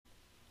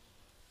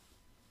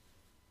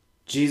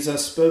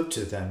Jesus spoke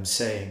to them,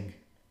 saying,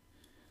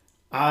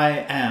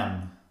 I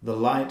am the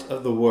light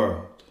of the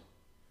world.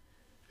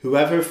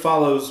 Whoever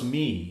follows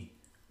me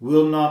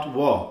will not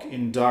walk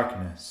in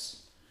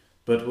darkness,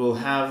 but will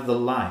have the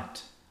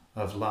light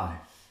of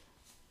life.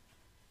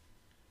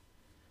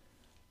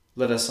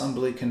 Let us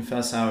humbly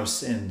confess our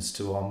sins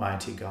to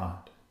Almighty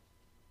God.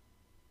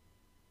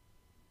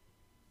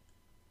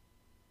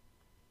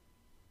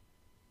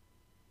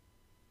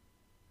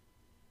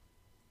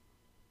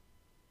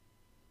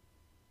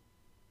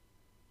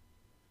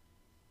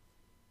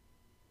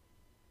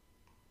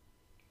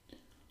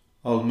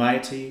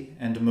 Almighty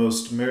and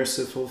most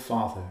merciful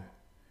Father,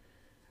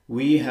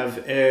 we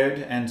have erred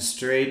and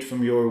strayed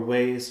from your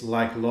ways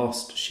like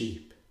lost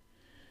sheep.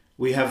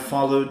 We have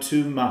followed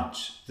too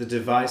much the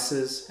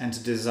devices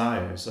and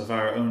desires of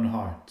our own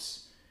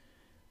hearts.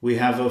 We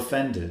have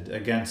offended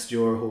against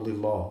your holy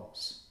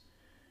laws.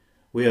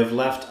 We have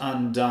left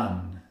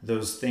undone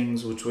those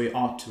things which we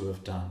ought to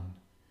have done,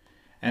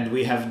 and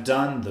we have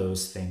done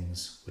those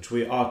things which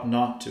we ought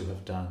not to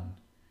have done.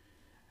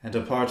 And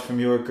apart from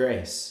your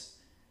grace,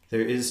 there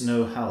is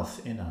no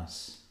health in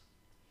us.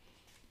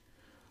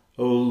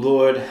 O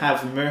Lord,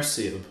 have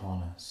mercy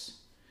upon us.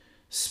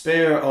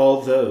 Spare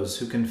all those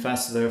who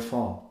confess their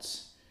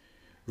faults.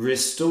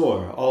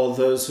 Restore all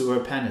those who are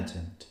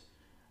penitent,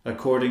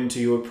 according to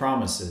your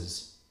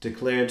promises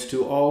declared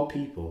to all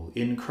people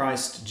in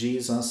Christ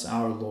Jesus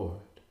our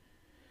Lord.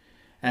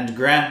 And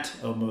grant,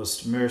 O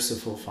most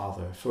merciful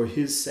Father, for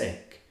his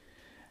sake,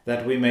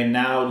 that we may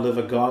now live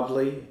a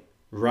godly,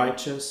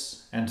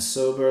 righteous, and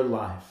sober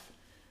life,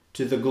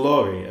 to the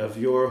glory of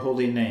your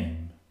holy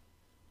name.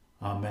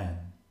 Amen.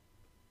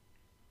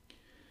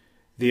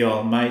 The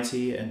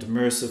Almighty and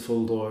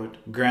merciful Lord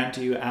grant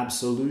you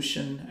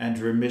absolution and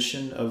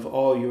remission of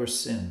all your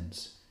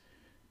sins,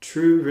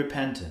 true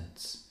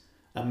repentance,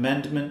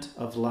 amendment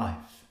of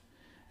life,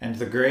 and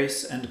the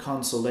grace and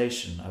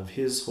consolation of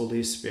his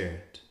Holy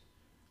Spirit.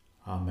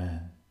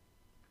 Amen.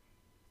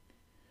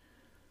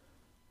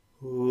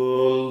 O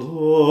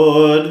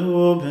Lord,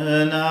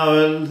 open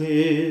our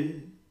lips,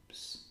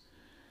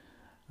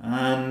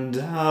 and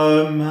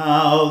our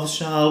mouth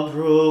shall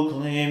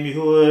proclaim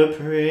your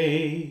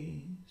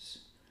praise.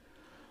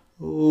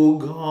 O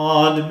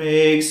God,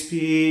 make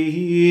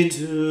speed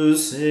to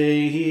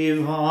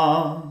save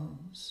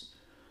us.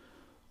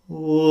 O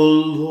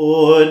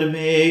Lord,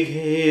 make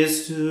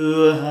haste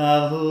to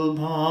help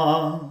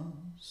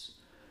us.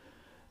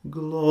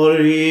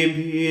 Glory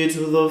be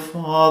to the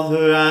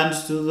Father, and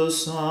to the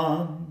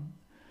Son,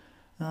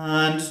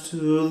 and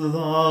to the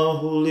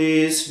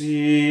Holy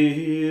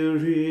Spirit,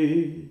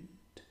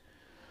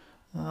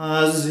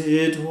 as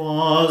it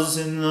was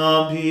in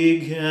the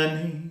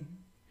beginning,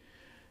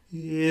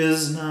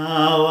 is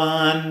now,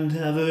 and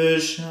ever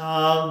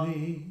shall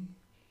be,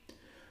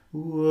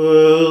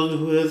 world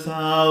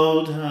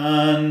without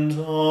end.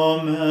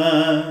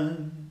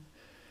 Amen.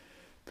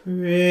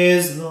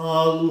 Praise the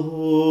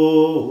Lord.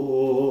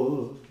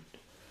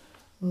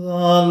 The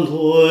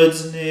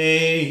Lord's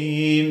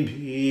name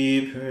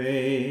be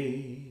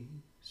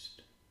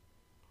praised.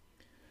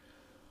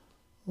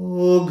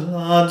 O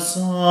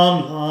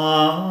gladsome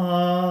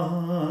light,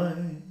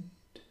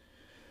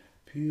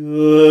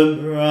 pure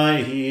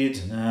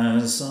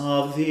brightness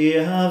of the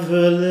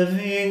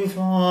ever-living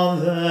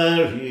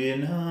Father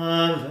in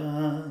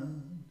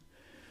heaven,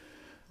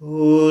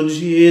 O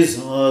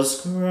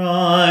Jesus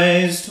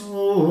Christ,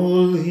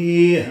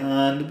 holy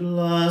and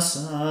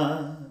blessed,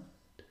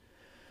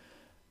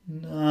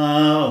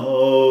 now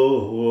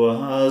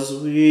as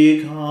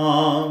we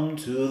come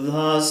to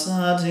the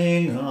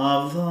setting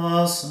of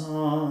the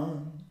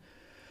sun,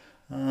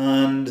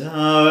 and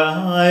our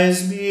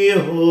eyes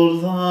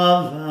behold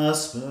the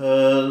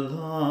vesper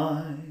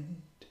light,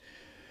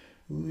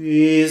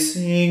 we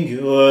sing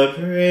your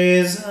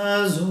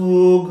praises,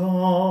 O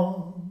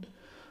God,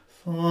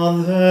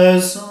 Father,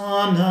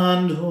 Son,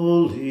 and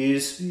Holy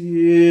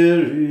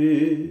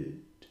Spirit.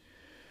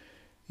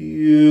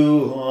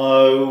 You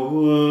are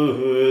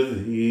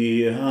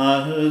worthy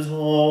at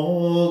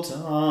all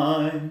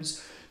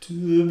times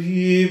to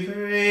be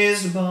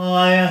praised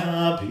by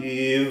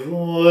happy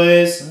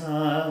voices,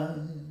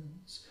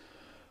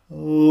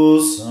 O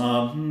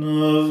Son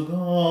of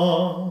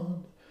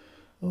God,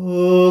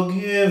 O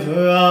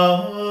Giver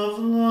of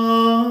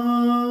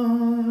life,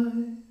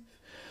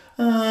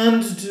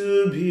 and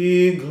to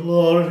be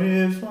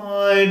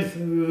glorified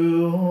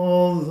through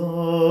all the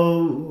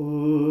world.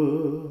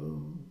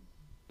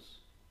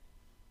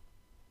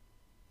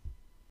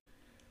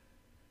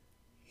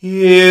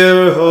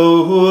 Hear,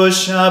 O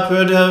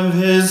Shepherd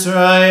of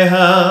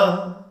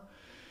Israel,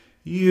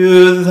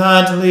 you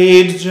that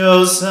lead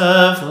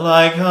Joseph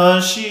like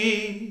a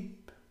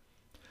sheep.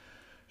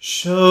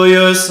 Show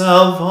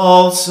yourself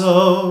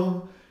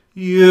also,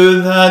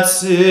 you that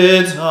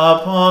sit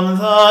upon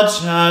the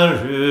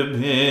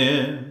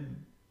cherubim.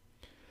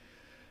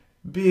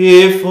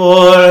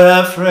 Before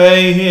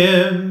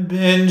Ephraim,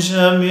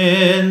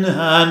 Benjamin,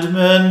 and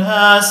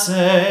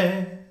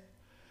Manasseh,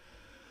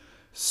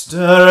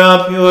 Stir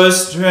up your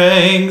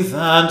strength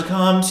and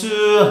come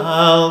to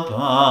help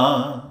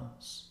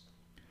us.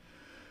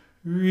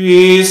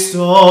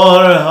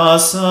 Restore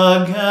us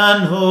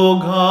again, O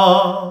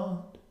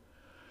God.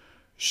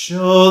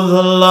 Show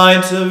the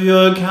light of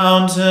your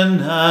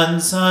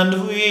countenance,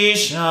 and we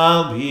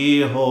shall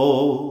be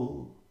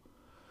whole.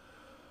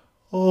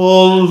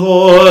 O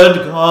Lord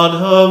God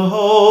of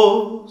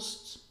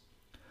hosts,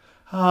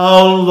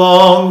 how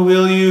long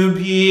will you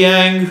be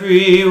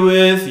angry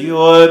with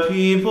your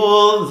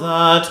people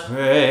that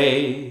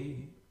pray?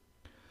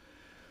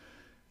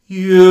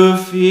 You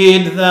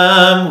feed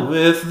them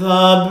with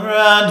the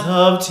bread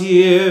of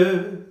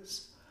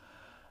tears,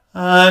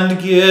 and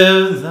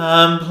give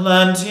them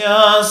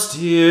plenteous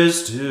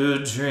tears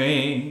to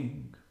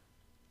drink.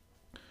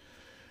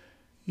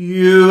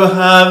 You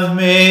have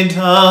made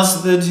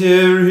us the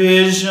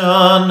derision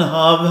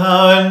of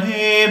our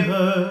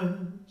neighbors,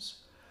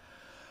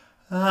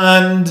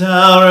 and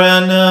our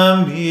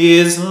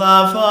enemies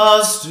laugh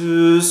us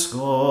to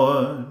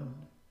scorn.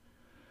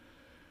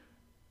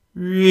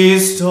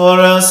 Restore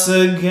us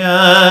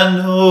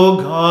again, O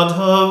God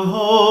of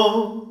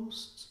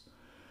hosts.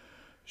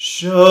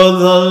 Show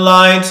the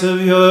light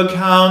of your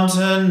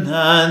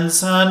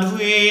countenance, and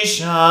we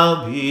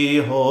shall be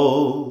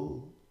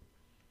whole.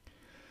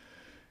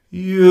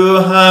 You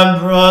have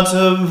brought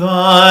a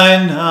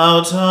vine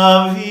out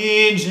of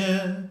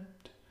Egypt.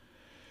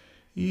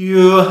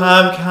 You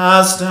have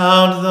cast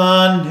out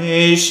the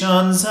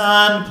nations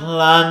and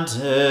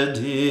planted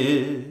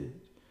it.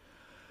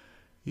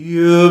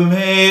 You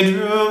made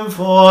room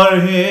for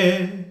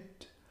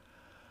it,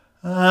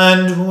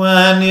 and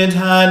when it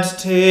had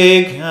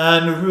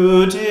taken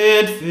root,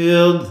 it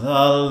filled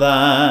the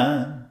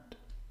land.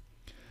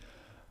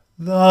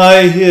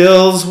 The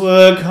hills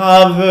were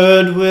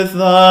covered with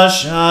the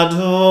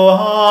shadow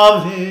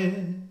of it,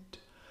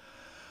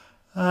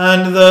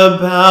 and the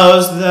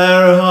boughs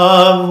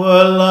thereof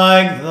were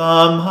like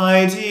the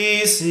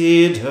mighty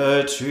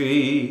cedar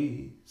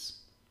trees.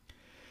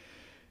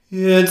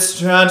 It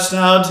stretched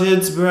out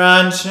its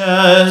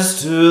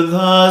branches to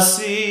the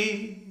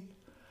sea,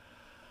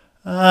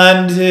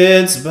 and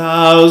its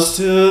boughs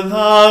to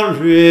the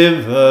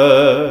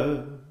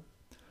river.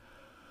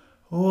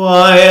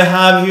 Why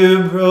have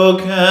you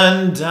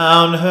broken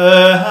down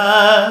her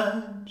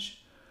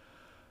hedge,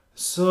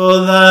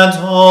 so that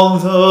all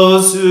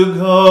those who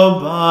go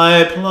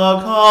by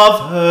pluck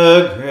off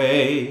her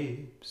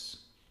grapes?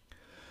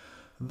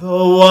 The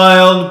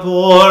wild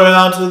boar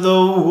out of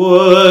the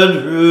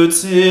wood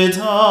roots it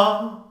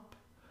up,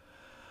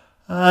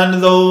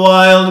 and the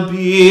wild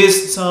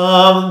beasts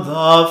of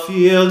the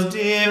field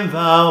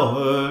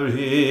devour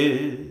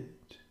it.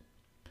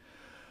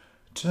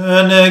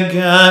 Turn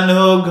again,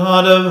 O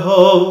God of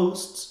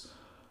hosts,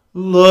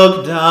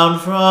 look down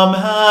from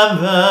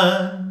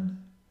heaven.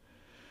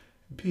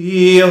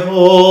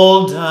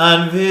 Behold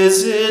and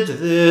visit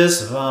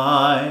this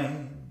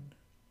vine,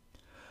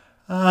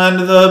 and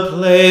the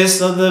place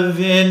of the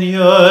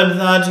vineyard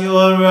that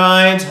your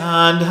right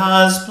hand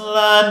has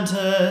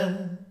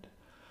planted,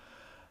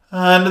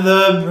 and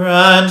the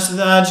branch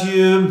that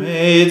you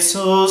made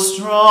so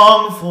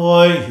strong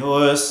for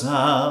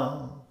yourself.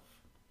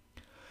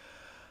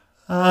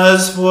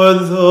 As for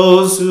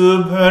those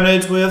who burn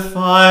it with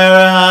fire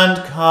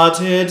and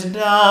cut it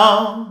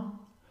down,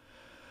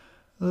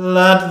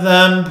 let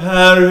them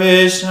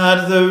perish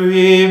at the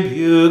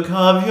rebuke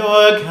of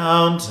your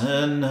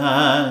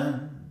countenance.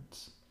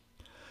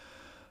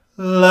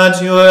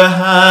 Let your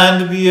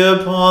hand be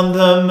upon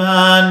the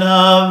man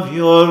of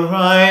your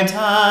right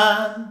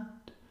hand,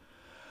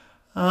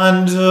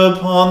 and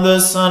upon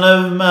the Son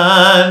of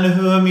Man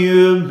whom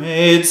you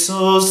made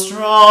so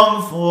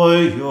strong for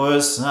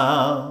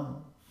yourself.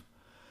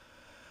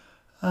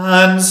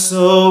 And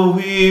so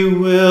we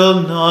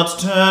will not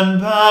turn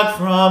back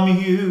from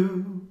you.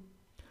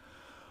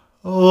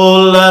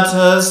 O let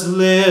us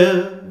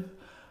live,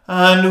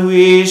 and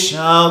we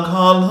shall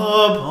call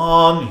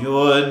upon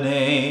your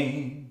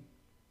name.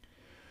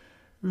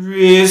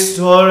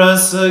 Restore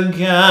us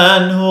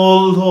again, O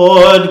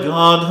Lord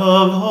God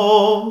of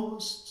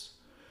hosts.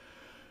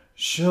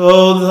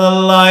 Show the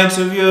light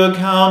of your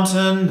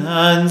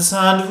countenance,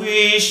 and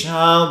we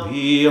shall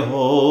be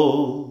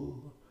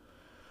whole.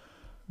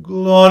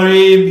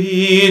 Glory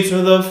be to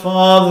the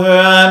Father,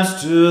 and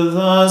to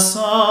the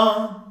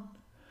Son,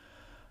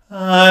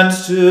 and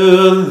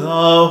to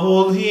the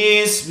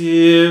Holy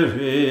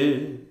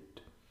Spirit,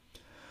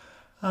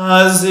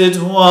 as it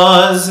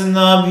was in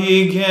the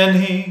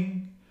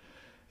beginning,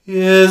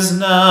 is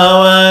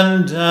now,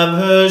 and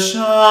ever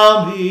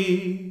shall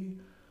be,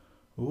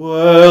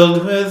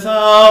 world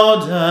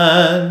without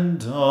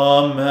end.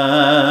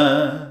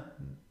 Amen.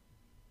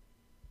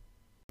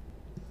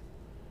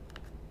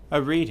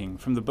 A reading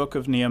from the book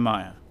of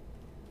Nehemiah.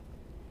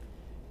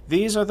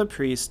 These are the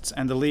priests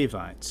and the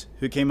Levites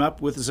who came up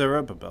with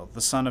Zerubbabel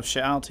the son of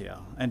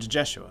Shealtiel and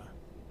Jeshua: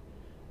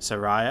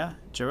 Seraiah,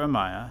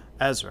 Jeremiah,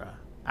 Ezra,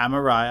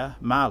 Amariah,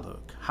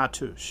 Malluch,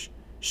 Hattush,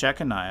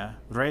 Shechaniah,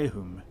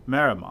 Rehum,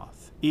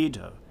 Meremoth,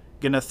 Iddo,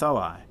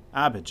 Ginnathoi,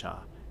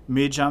 Abijah,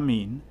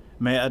 Mijamin,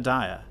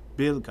 Meadiah,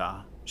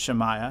 Bilgah,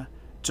 Shemaiah,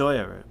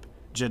 Joiarib,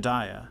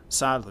 Jediah,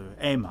 Sallu,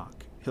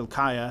 Amok,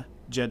 Hilkiah,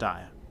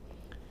 Jediah.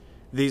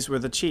 These were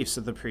the chiefs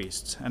of the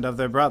priests and of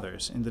their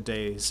brothers in the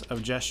days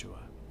of Jeshua.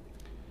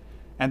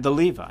 And the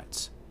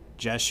Levites,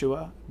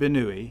 Jeshua,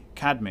 Binnui,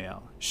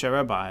 Kadmiel,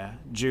 Sherebiah,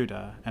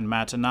 Judah, and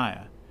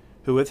Mattaniah,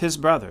 who with his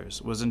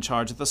brothers was in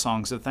charge of the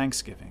songs of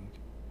thanksgiving.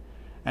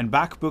 And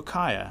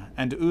Bakbukiah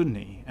and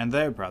Unni and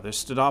their brothers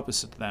stood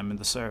opposite them in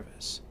the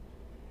service.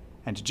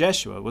 And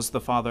Jeshua was the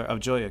father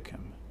of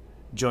Joachim,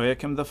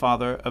 Joachim the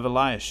father of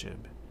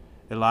Eliashib,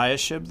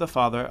 Eliashib the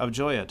father of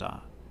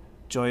Joiada,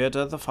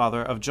 Joiada the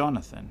father of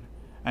Jonathan,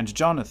 and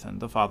Jonathan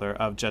the father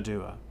of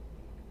Jaddua.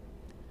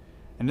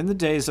 And in the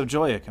days of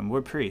Joachim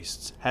were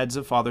priests, heads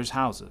of fathers'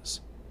 houses,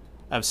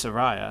 of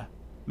Sariah,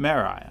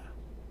 Meriah,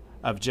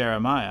 of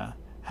Jeremiah,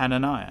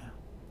 Hananiah,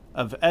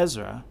 of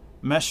Ezra,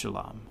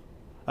 Meshullam,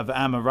 of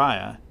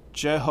Amariah,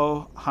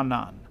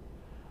 Jehohanan,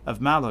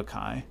 of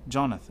Malachi,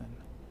 Jonathan,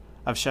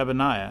 of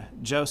Shebaniah,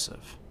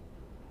 Joseph,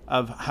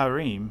 of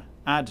Harim,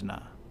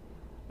 Adnah,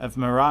 of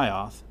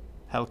Merioth,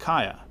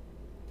 Helkiah,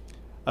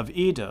 of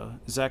Edo,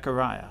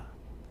 Zechariah,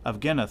 of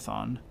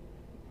Ginnethon,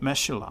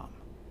 Meshullam,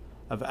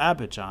 of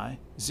Abijah,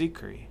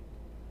 Zichri,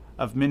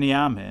 of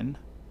Miniamin,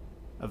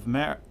 of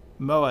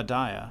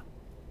Moadiah,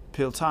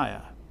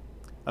 Piltiah,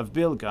 of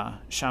Bilgah,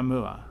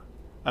 Shammua,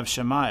 of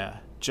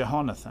Shemaiah,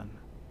 Jehonathan,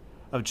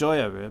 of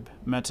Joiarib,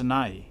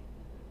 Mattaniah,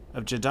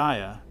 of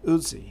Jediah,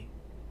 Uzzi,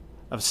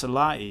 of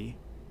Salai,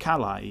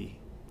 Kalai,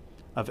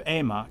 of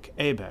Amok,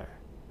 Eber,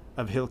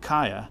 of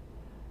Hilkiah,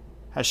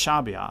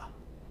 Hashabiah,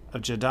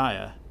 of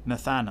Jediah,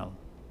 Nathanael.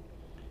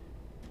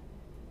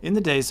 In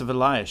the days of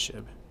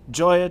Eliashib,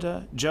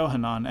 Joiada,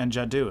 Johanan, and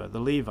Jaddua, the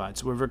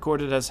Levites, were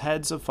recorded as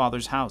heads of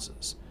fathers'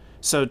 houses.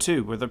 So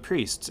too were the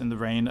priests in the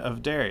reign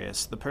of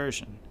Darius the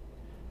Persian.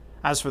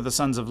 As for the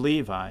sons of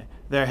Levi,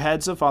 their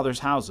heads of fathers'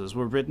 houses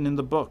were written in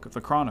the book of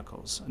the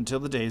Chronicles until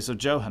the days of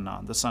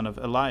Johanan the son of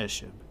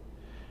Eliashib.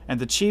 And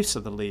the chiefs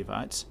of the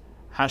Levites,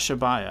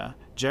 Hashabiah,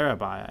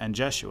 Jerebiah, and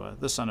Jeshua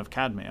the son of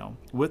Kadmiel,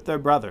 with their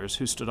brothers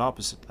who stood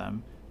opposite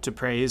them, to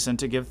praise and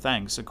to give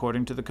thanks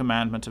according to the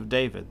commandment of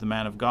David the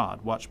man of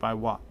God, watch by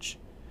watch.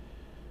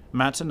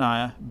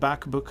 Mattaniah,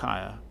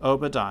 Bakbukiah,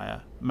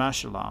 Obadiah,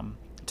 Meshullam,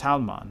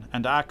 Talmon,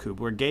 and Akub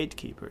were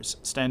gatekeepers,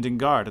 standing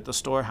guard at the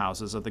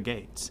storehouses of the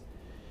gates.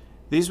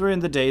 These were in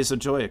the days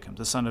of Joachim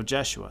the son of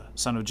Jeshua,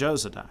 son of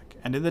Jozadak,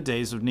 and in the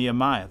days of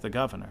Nehemiah the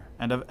governor,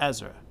 and of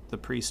Ezra the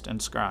priest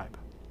and scribe.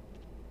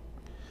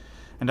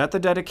 And at the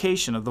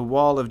dedication of the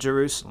wall of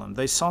Jerusalem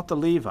they sought the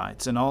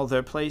Levites in all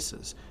their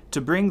places,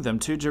 to bring them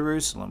to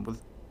Jerusalem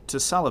to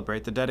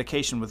celebrate the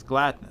dedication with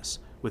gladness,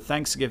 with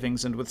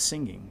thanksgivings and with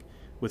singing,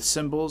 with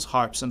cymbals,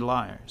 harps, and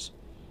lyres.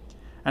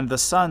 And the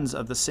sons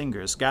of the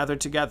singers gathered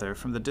together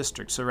from the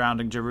district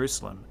surrounding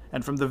Jerusalem,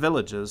 and from the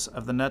villages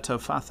of the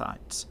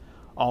Netophathites,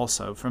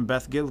 also from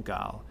Beth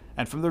Gilgal,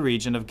 and from the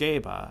region of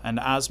Geba and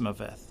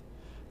Asmaveth,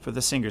 for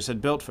the singers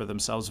had built for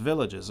themselves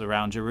villages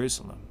around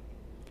Jerusalem.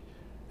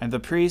 And the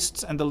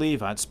priests and the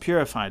Levites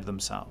purified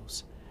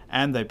themselves,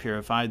 and they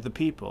purified the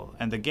people,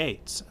 and the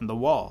gates, and the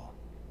wall.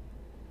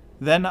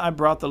 Then I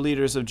brought the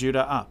leaders of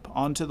Judah up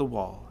onto the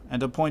wall,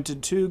 and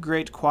appointed 2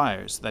 great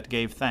choirs that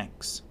gave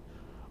thanks.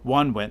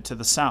 One went to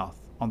the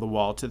south, on the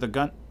wall to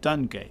the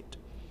Dun Gate,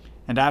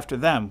 and after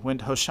them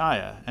went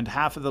Hoshea and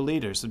half of the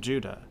leaders of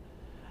Judah,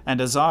 and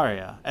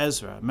Azariah,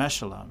 Ezra,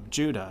 Meshullam,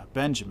 Judah,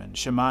 Benjamin,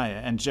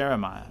 Shemaiah, and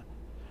Jeremiah,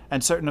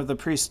 and certain of the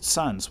priests'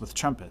 sons with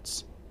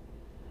trumpets.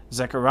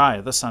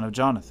 Zechariah the son of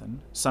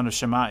Jonathan, son of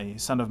Shimei,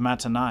 son of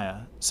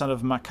Mattaniah, son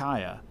of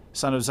Micaiah,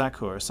 son of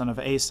Zaccur, son of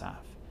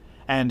Asaph,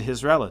 and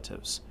his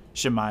relatives,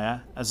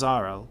 Shemaiah,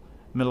 Azarel,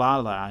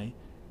 Milalai,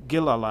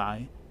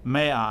 Gilalai,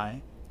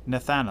 Maai,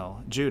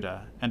 Nathanael,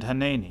 Judah, and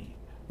Hanani,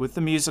 with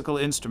the musical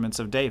instruments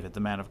of David the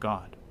man of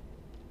God.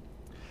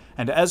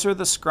 And Ezra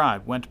the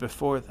scribe went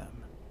before them.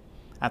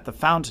 At the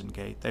fountain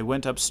gate they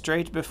went up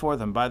straight before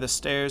them by the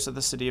stairs of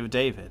the city of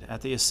David,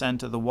 at the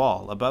ascent of the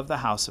wall above the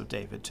house of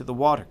David to the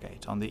water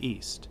gate on the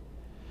east.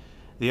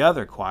 The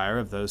other choir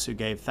of those who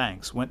gave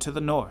thanks went to the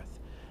north,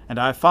 and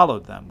I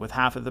followed them with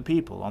half of the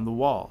people on the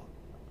wall,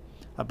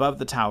 above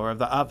the tower of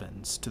the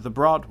ovens, to the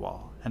broad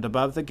wall, and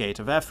above the gate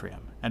of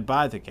Ephraim, and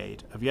by the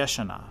gate of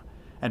Yeshanah,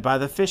 and by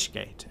the fish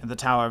gate, and the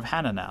tower of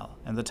Hananel,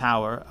 and the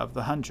tower of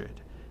the 100,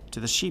 to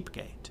the sheep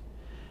gate.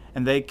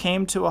 And they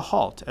came to a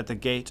halt at the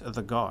gate of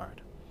the guard.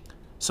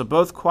 So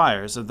both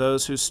choirs of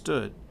those who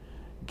stood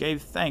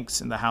gave thanks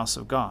in the house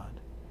of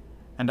God,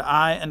 and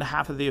I and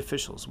half of the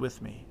officials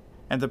with me,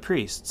 and the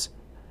priests,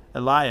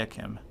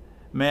 Eliakim,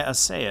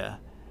 Maaseiah,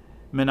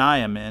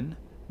 Miniamin,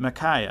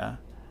 Micaiah,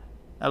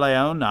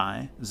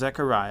 Elionai,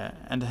 Zechariah,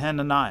 and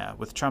Hananiah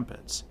with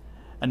trumpets,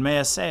 and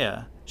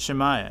Maaseiah,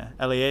 Shemaiah,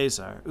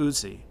 Eleazar,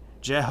 Uzzi,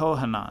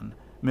 Jehohanan,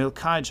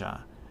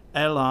 Milchijah,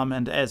 Elam,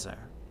 and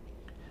Ezer.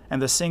 And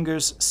the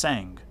singers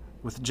sang,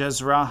 with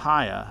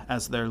Jezrahiah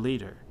as their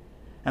leader.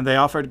 And they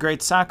offered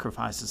great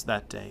sacrifices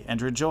that day,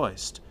 and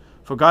rejoiced,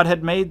 for God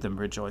had made them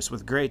rejoice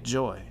with great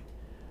joy.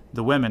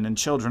 The women and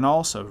children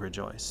also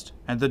rejoiced,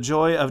 and the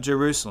joy of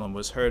Jerusalem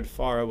was heard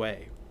far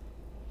away.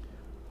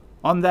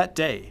 On that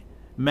day,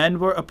 men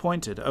were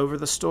appointed over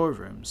the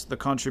storerooms, the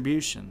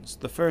contributions,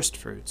 the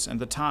firstfruits, and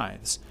the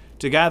tithes,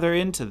 to gather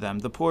into them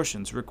the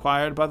portions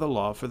required by the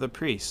law for the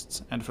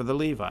priests and for the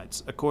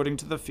Levites, according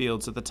to the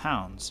fields of the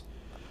towns.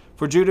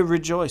 For Judah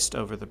rejoiced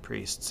over the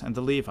priests and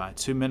the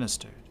Levites who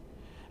ministered,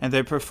 and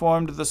they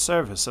performed the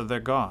service of their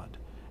God,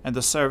 and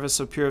the service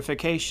of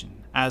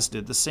purification, as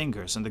did the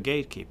singers and the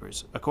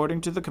gatekeepers,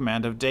 according to the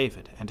command of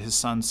David and his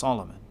son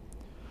Solomon.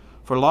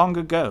 For long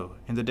ago,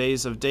 in the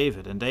days of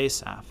David and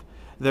Asaph,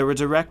 there were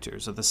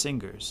directors of the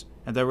singers,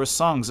 and there were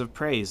songs of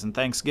praise and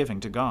thanksgiving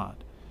to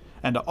God.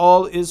 And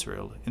all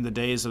Israel, in the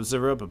days of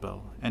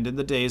Zerubbabel and in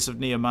the days of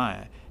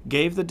Nehemiah,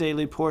 gave the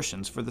daily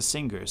portions for the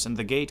singers and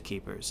the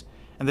gatekeepers,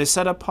 and they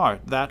set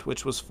apart that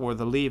which was for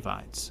the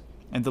Levites,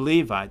 and the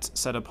Levites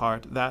set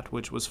apart that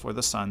which was for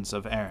the sons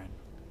of Aaron.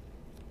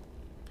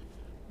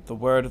 The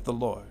word of the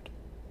Lord.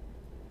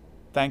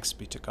 Thanks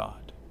be to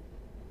God.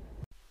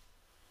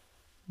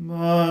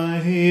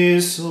 My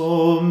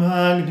soul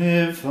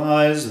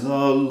magnifies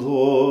the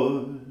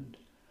Lord,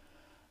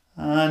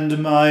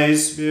 and my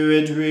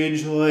spirit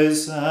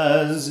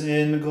rejoices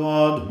in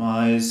God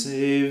my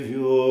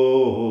Saviour.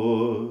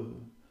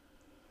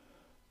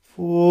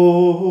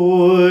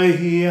 For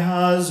he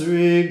has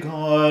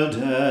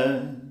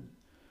regarded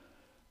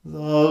the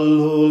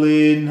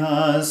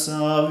lowliness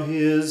of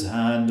his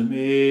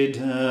handmaiden.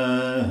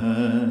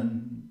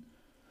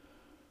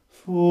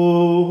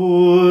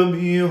 For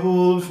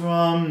behold,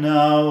 from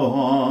now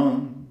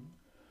on,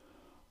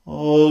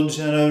 all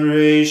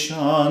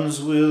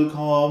generations will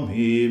call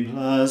me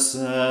blessed.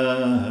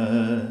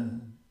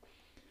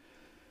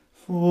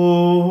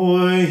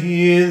 For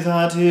he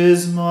that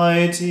is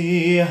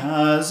mighty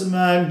has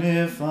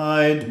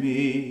magnified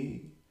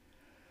me,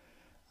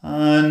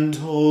 and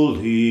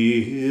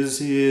holy is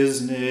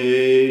his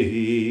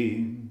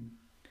name.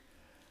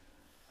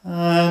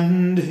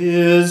 And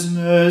his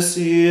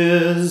mercy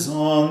is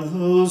on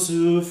those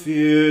who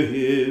fear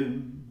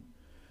him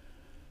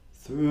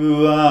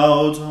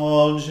throughout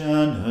all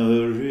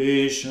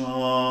generations.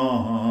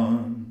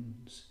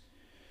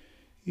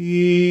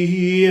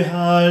 He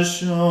has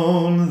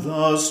shown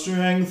the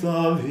strength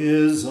of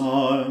his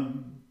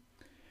arm.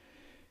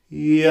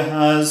 He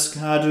has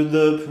scattered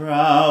the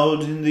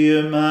proud in the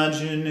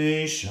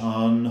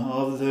imagination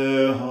of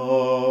their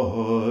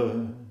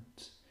hearts.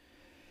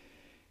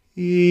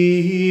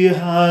 He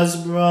has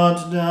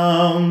brought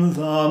down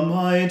the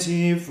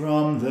mighty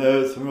from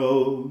their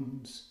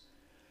thrones,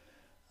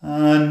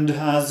 and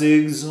has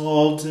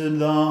exalted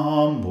the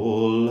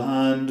humble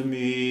and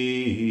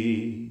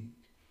meek.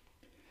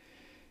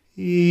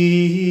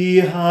 He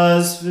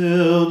has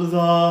filled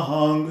the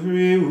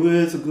hungry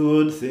with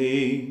good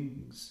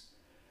things,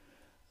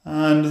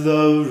 and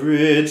the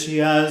rich he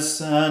has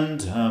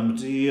sent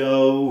empty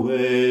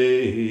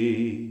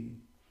away.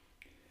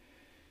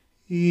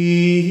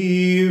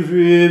 He,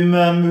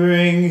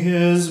 remembering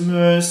his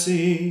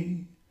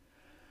mercy,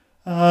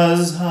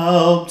 has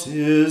helped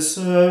his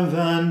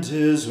servant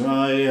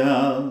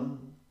Israel,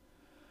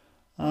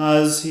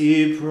 as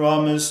he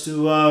promised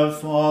to our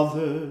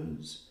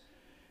fathers,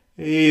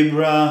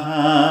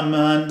 Abraham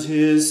and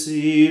his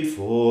seed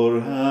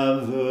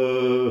forever.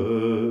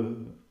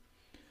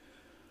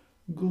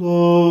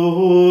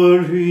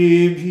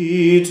 Glory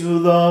be to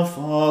the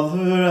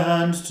Father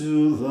and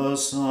to the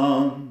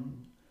Son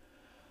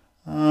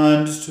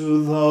and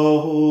to the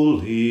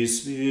Holy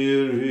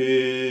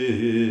Spirit,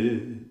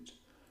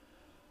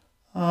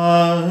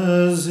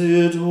 as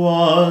it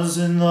was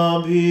in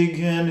the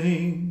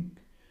beginning,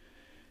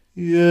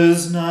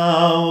 is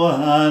now,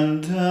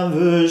 and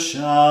ever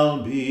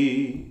shall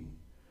be,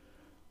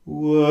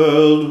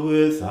 world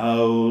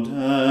without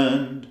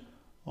end.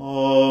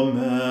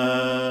 Amen.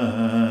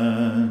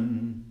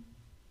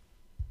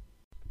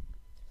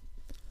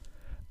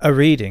 A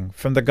reading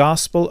from the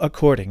Gospel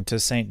according to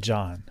St.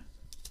 John.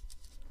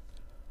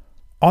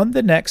 On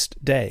the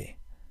next day,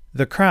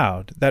 the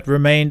crowd that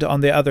remained on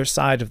the other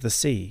side of the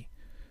sea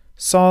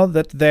saw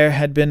that there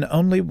had been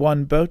only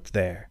one boat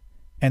there,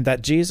 and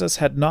that Jesus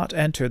had not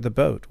entered the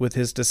boat with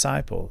his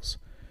disciples,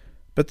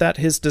 but that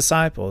his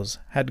disciples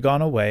had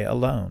gone away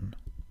alone.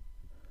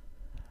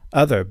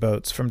 Other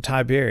boats from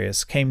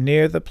Tiberias came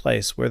near the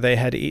place where they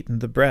had eaten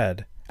the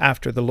bread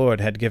after the Lord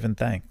had given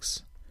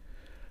thanks.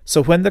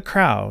 So when the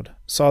crowd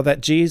saw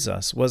that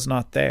Jesus was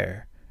not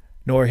there,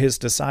 nor his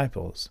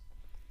disciples,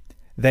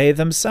 they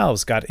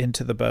themselves got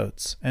into the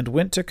boats and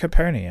went to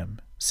Capernaum,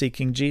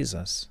 seeking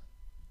Jesus.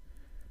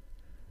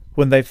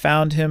 When they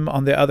found him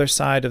on the other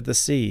side of the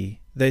sea,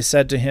 they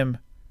said to him,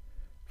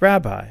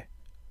 "Rabbi,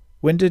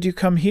 when did you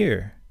come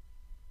here?"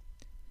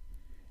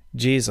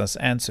 Jesus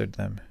answered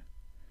them,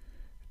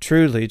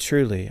 "Truly,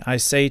 truly, I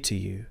say to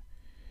you,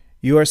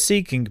 you are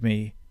seeking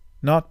me,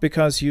 not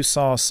because you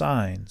saw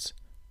signs,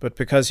 but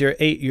because you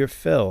ate your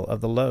fill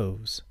of the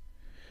loaves.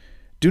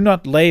 Do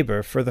not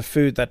labor for the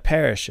food that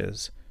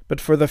perishes,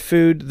 but for the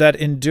food that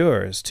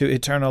endures to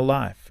eternal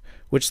life,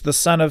 which the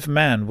Son of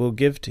Man will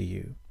give to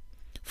you.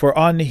 for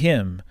on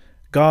him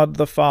God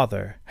the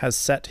Father has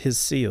set his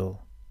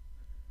seal."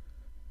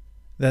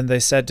 Then they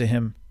said to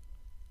him,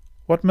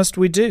 "What must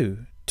we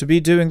do to be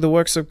doing the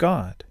works of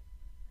God?"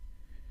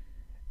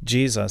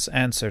 Jesus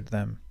answered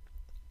them,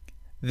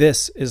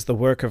 "This is the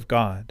work of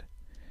God,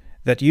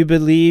 that you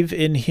believe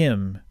in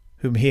him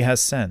whom he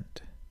has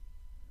sent."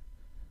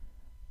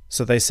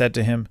 So they said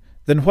to him,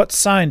 "Then what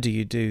sign do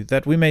you do,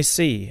 that we may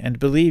see and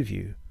believe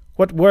you?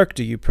 What work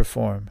do you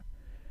perform?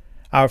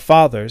 Our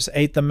fathers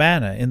ate the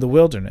manna in the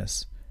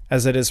wilderness,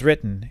 as it is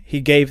written,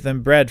 He gave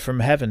them bread from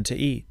heaven to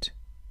eat."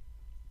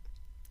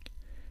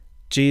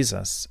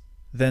 Jesus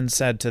then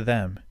said to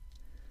them,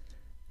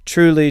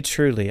 "Truly,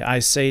 truly, I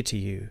say to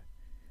you,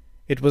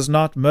 it was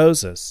not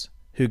Moses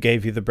who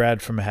gave you the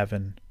bread from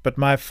heaven, but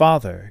my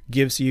Father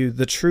gives you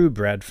the true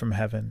bread from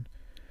heaven.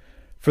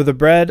 For the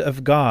bread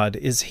of God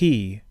is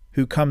he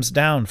who comes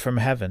down from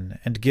heaven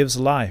and gives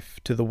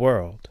life to the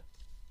world."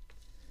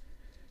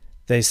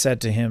 They said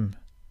to him,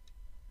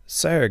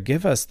 "Sir,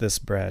 give us this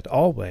bread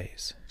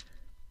always."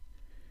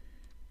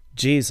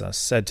 Jesus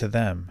said to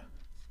them,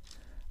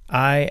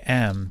 "I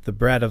am the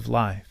bread of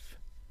life.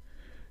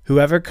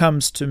 Whoever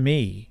comes to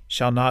me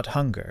shall not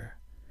hunger,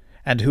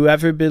 and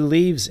whoever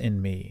believes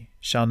in me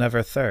shall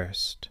never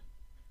thirst.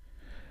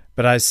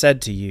 But I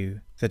said to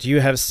you that you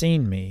have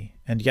seen me,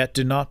 and yet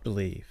do not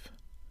believe.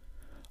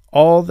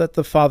 All that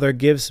the Father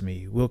gives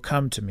me will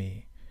come to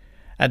me,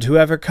 and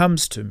whoever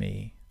comes to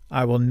me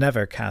I will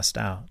never cast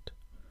out.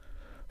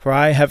 For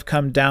I have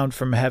come down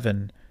from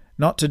heaven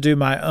not to do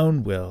my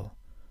own will,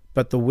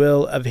 but the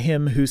will of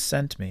him who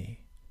sent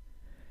me.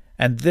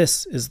 And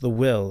this is the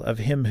will of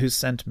him who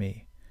sent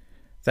me,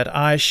 that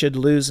I should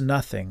lose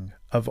nothing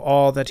of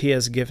all that he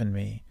has given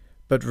me,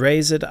 but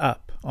raise it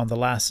up on the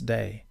last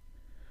day.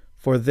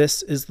 For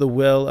this is the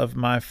will of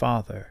my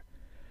Father,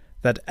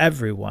 that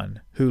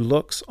everyone who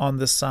looks on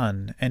the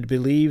Son and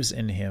believes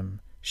in him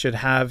should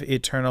have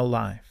eternal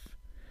life,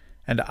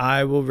 and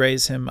I will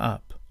raise him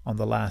up on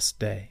the last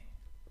day."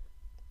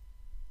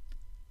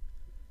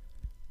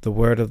 The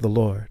word of the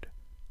Lord.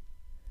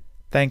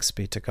 Thanks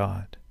be to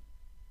God.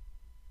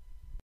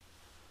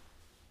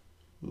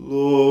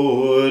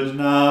 Lord,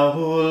 now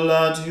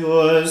let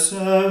your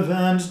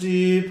servant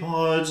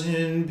depart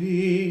in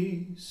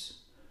peace,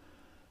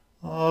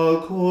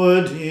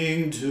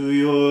 according to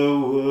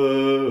your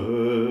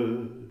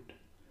word.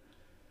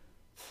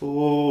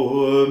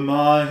 For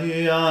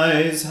my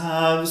eyes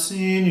have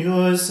seen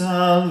your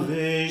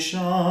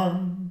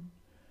salvation,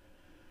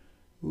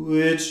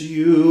 which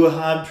you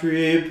have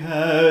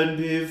prepared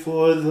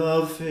before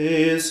the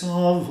face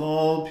of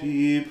all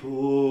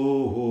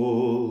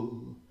people,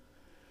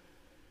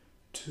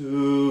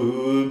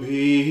 to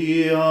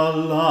be a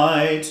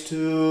light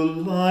to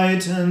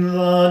lighten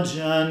the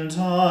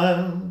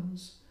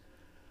Gentiles,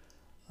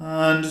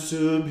 and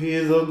to be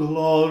the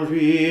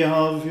glory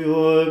of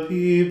your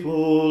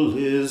people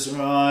Israel.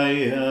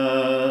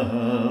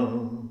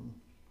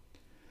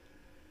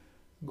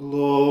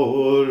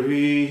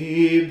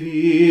 Glory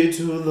be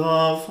to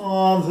the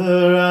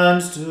Father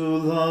and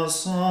to the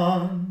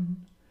Son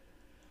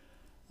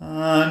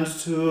and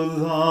to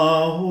the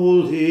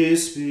Holy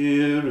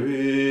Spirit,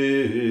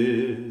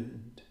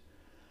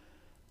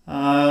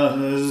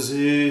 as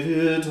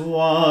it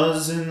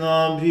was in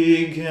the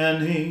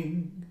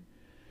beginning,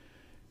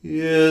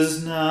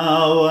 is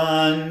now,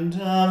 and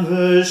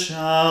ever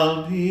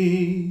shall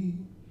be,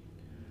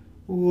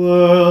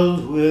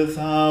 world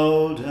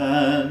without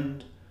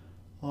end.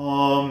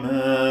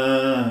 Amen.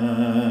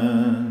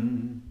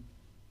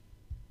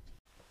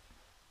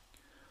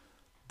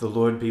 The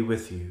Lord be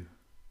with you.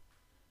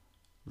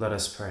 Let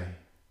us pray.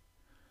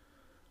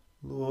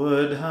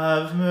 Lord,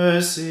 have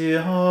mercy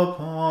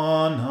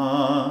upon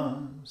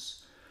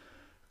us.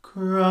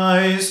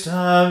 Christ,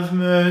 have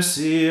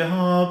mercy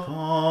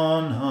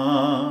upon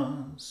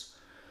us.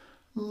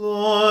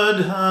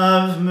 Lord,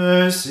 have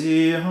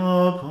mercy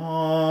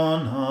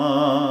upon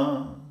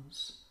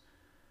us.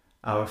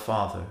 Our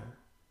Father,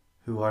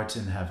 who art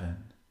in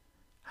heaven,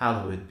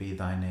 hallowed be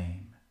thy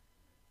name.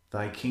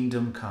 Thy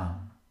kingdom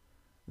come,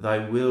 thy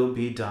will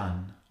be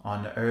done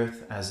on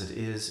earth as it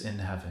is in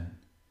heaven.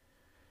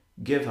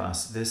 Give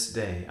us this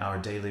day our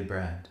daily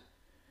bread,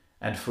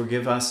 and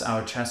forgive us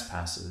our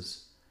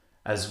trespasses,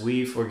 as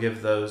we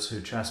forgive those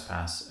who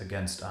trespass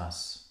against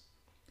us.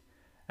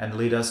 And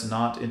lead us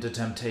not into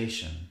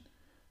temptation,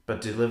 but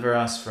deliver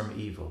us from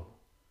evil.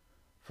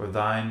 For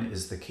thine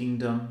is the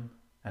kingdom,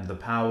 and the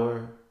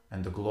power,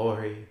 and the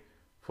glory,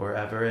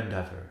 forever and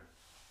ever.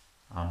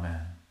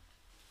 Amen.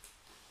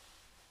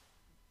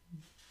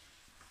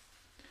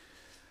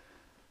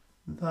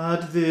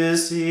 That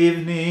this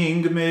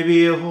evening may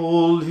be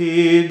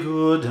wholly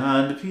good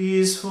and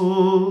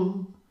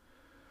peaceful,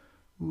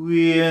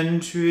 we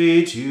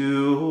entreat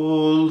you,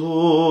 O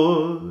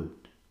Lord,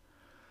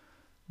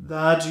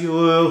 that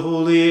your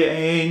holy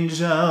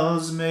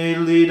angels may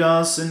lead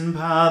us in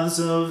paths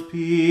of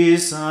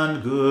peace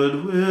and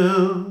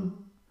goodwill.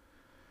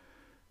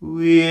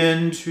 We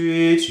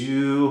entreat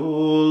you,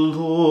 O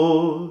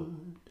Lord,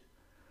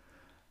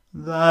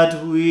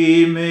 that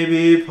we may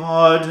be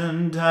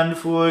pardoned and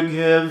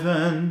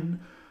forgiven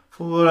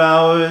for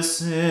our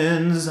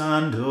sins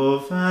and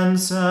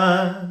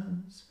offenses.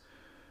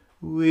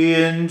 We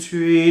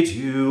entreat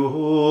you,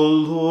 O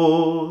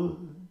Lord,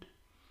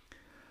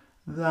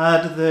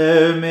 that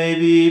there may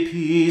be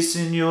peace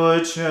in your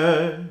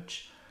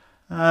church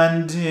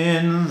and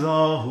in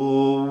the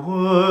whole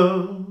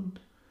world.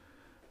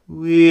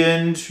 We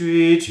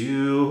entreat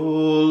you,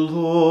 O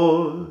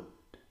Lord,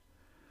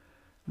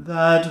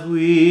 that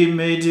we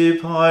may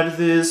depart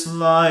this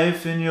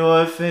life in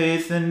your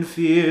faith and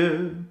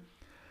fear,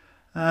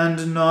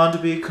 and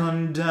not be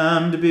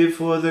condemned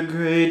before the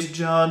great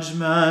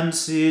judgment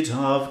seat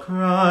of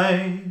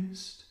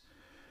Christ.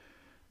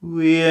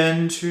 We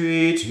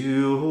entreat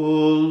you,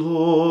 O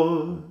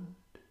Lord,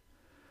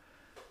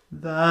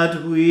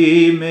 that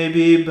we may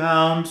be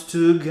bound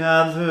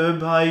together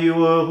by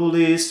your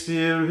Holy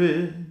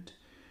Spirit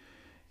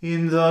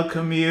in the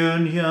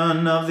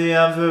communion of the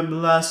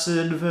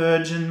ever-blessed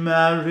Virgin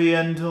Mary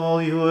and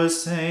all your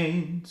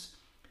saints,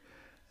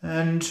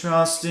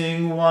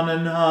 entrusting one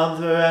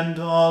another and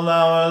all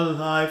our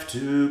life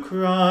to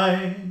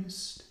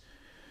Christ.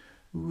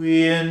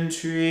 We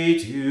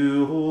entreat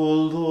you, O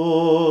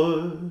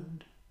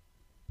Lord.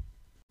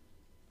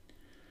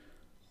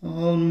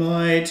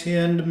 Almighty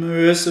and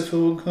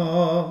merciful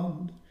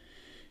God,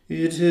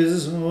 it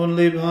is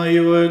only by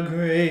your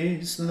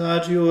grace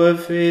that your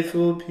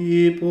faithful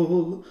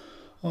people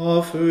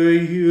offer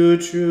you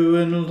true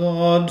and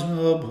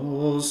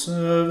laudable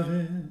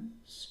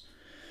service.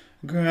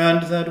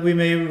 Grant that we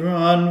may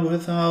run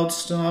without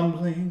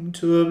stumbling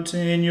to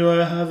obtain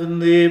your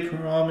heavenly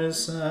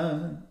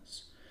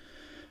promises.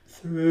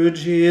 Through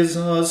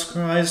Jesus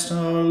Christ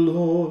our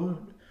Lord,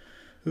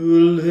 who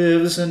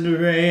lives and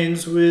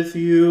reigns with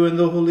you in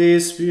the Holy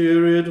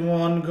Spirit,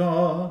 one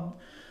God,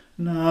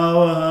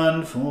 now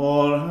and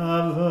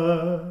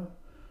forever.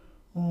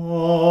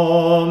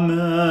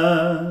 Amen.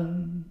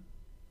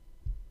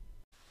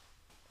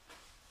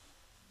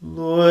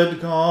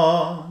 Lord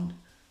God,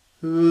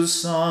 whose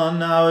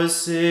Son, our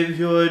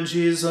Saviour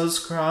Jesus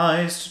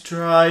Christ,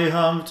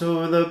 triumphed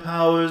over the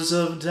powers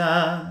of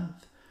death,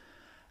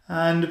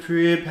 and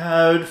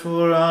prepared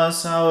for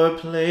us our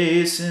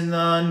place in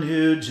the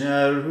New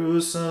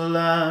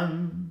Jerusalem,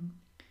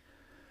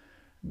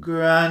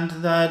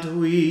 grant that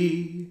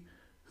we,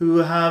 who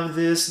have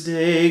this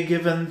day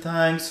given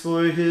thanks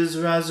for his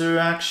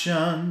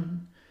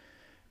resurrection,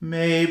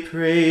 may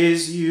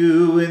praise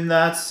you in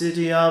that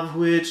city of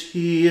which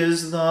he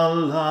is the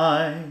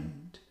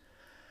light,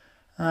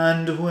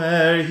 and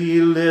where he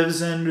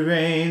lives and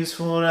reigns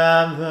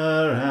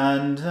forever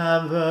and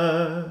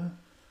ever.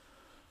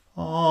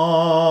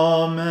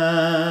 Amen.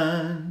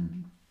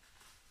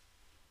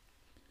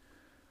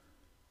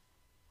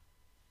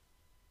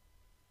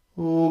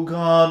 O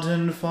God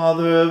and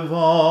Father of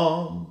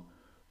all,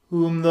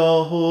 whom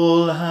the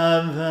whole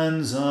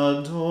heavens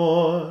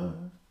adore,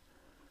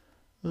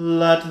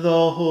 let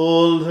the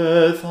whole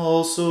earth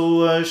also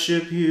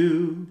worship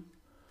you.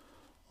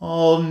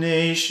 All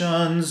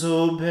nations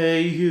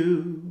obey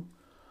you.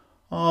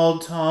 All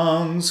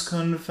tongues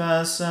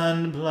confess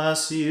and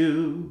bless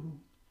you.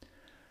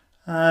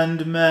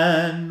 And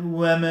men,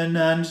 women,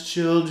 and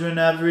children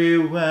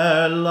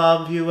everywhere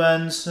love you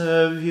and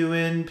serve you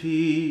in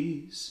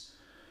peace.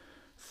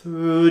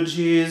 Through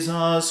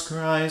Jesus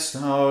Christ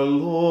our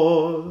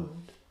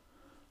Lord.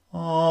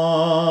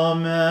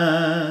 Amen.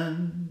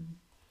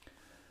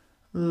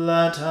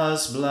 Let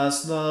us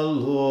bless the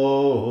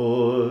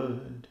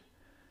Lord.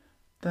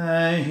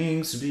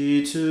 Thanks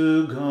be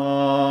to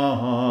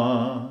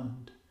God.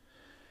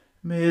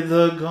 May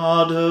the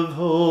God of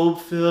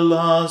hope fill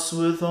us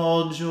with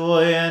all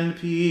joy and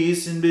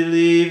peace in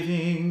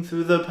believing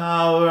through the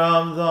power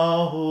of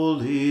the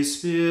Holy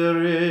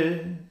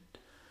Spirit.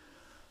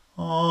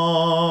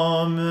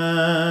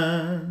 Amen.